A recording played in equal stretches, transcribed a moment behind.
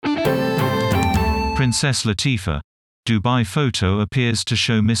Princess Latifa. Dubai photo appears to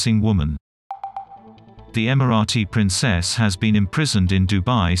show missing woman. The Emirati princess has been imprisoned in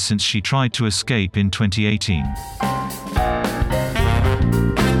Dubai since she tried to escape in 2018.